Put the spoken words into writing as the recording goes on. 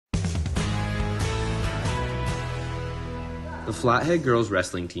The Flathead girls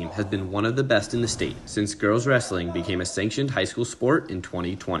wrestling team has been one of the best in the state since girls wrestling became a sanctioned high school sport in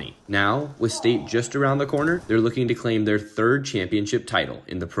 2020. Now, with state just around the corner, they're looking to claim their third championship title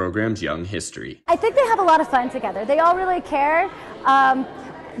in the program's young history. I think they have a lot of fun together. They all really care.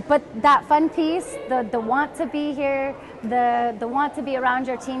 But that fun piece, the want to be here, the want to be around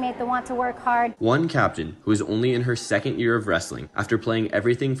your teammate, the want to work hard. One captain, who is only in her second year of wrestling, after playing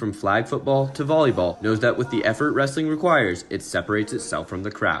everything from flag football to volleyball, knows that with the effort wrestling requires, it separates itself from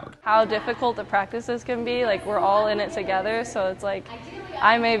the crowd. How difficult the practices can be, we're all in it together, so it's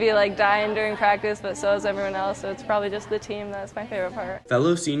I may be dying during practice, but so is everyone else, so it's probably just the team that's my favorite part.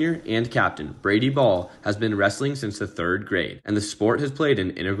 Fellow senior and captain Brady Ball has been wrestling since the 3rd grade, and the sport has played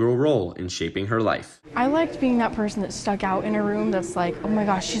an integral role in shaping her life. I liked being that person that stuck out in a room that's oh my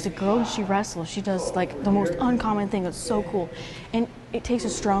gosh, she's a girl and she wrestles. She does the most uncommon thing that's so cool. And it takes a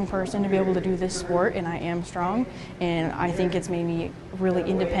strong person to be able to do this sport, and I am strong, and I think it's made me really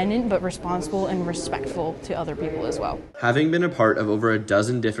independent but responsible and respectful to other people as well. Having been a part of over a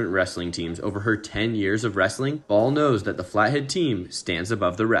dozen different wrestling teams over her 10 years of wrestling, Ball knows that the Flathead team stands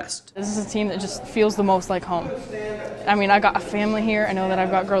above the rest. This is a team that just feels the most like home. I mean, I got a family here. I know that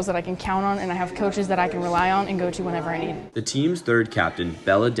I've got girls that I can count on, and I have coaches that I can rely on and go to whenever I need. The team's 3rd captain,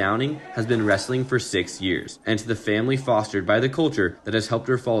 Bella Downing, has been wrestling for 6 years, and to the family fostered by the culture that has helped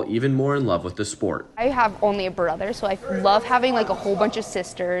her fall even more in love with the sport. I have only a brother, so I love having a whole bunch of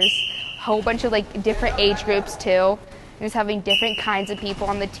sisters, a whole bunch of different age groups too. And just having different kinds of people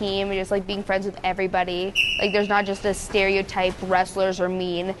on the team and just being friends with everybody. There's not just a stereotype wrestlers are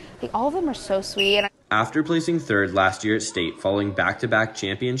mean. All of them are so sweet. After placing 3rd last year at state following back-to-back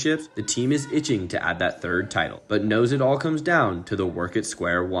championships, the team is itching to add that 3rd title, but knows it all comes down to the work at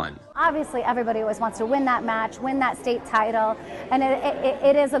square one. Obviously, everybody always wants to win that match, win that state title, and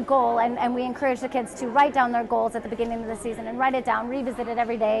it is a goal, and we encourage the kids to write down their goals at the beginning of the season and write it down, revisit it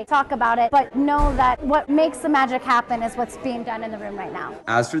every day, talk about it, but know that what makes the magic happen is what's being done in the room right now.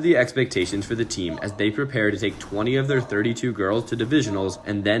 As for the expectations for the team as they prepare to take 20 of their 32 girls to divisionals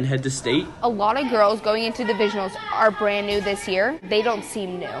and then head to state, a lot of girls going into divisionals are brand new this year. They don't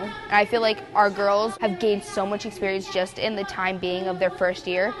seem new. And I feel our girls have gained so much experience just in the time being of their first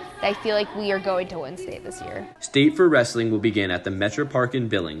year that I feel we are going to win state this year. State for wrestling will begin at the Metro Park in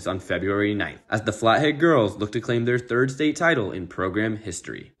Billings on February 9th as the Flathead girls look to claim their 3rd state title in program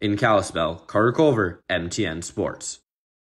history. In Kalispell, Carter Culver, MTN Sports.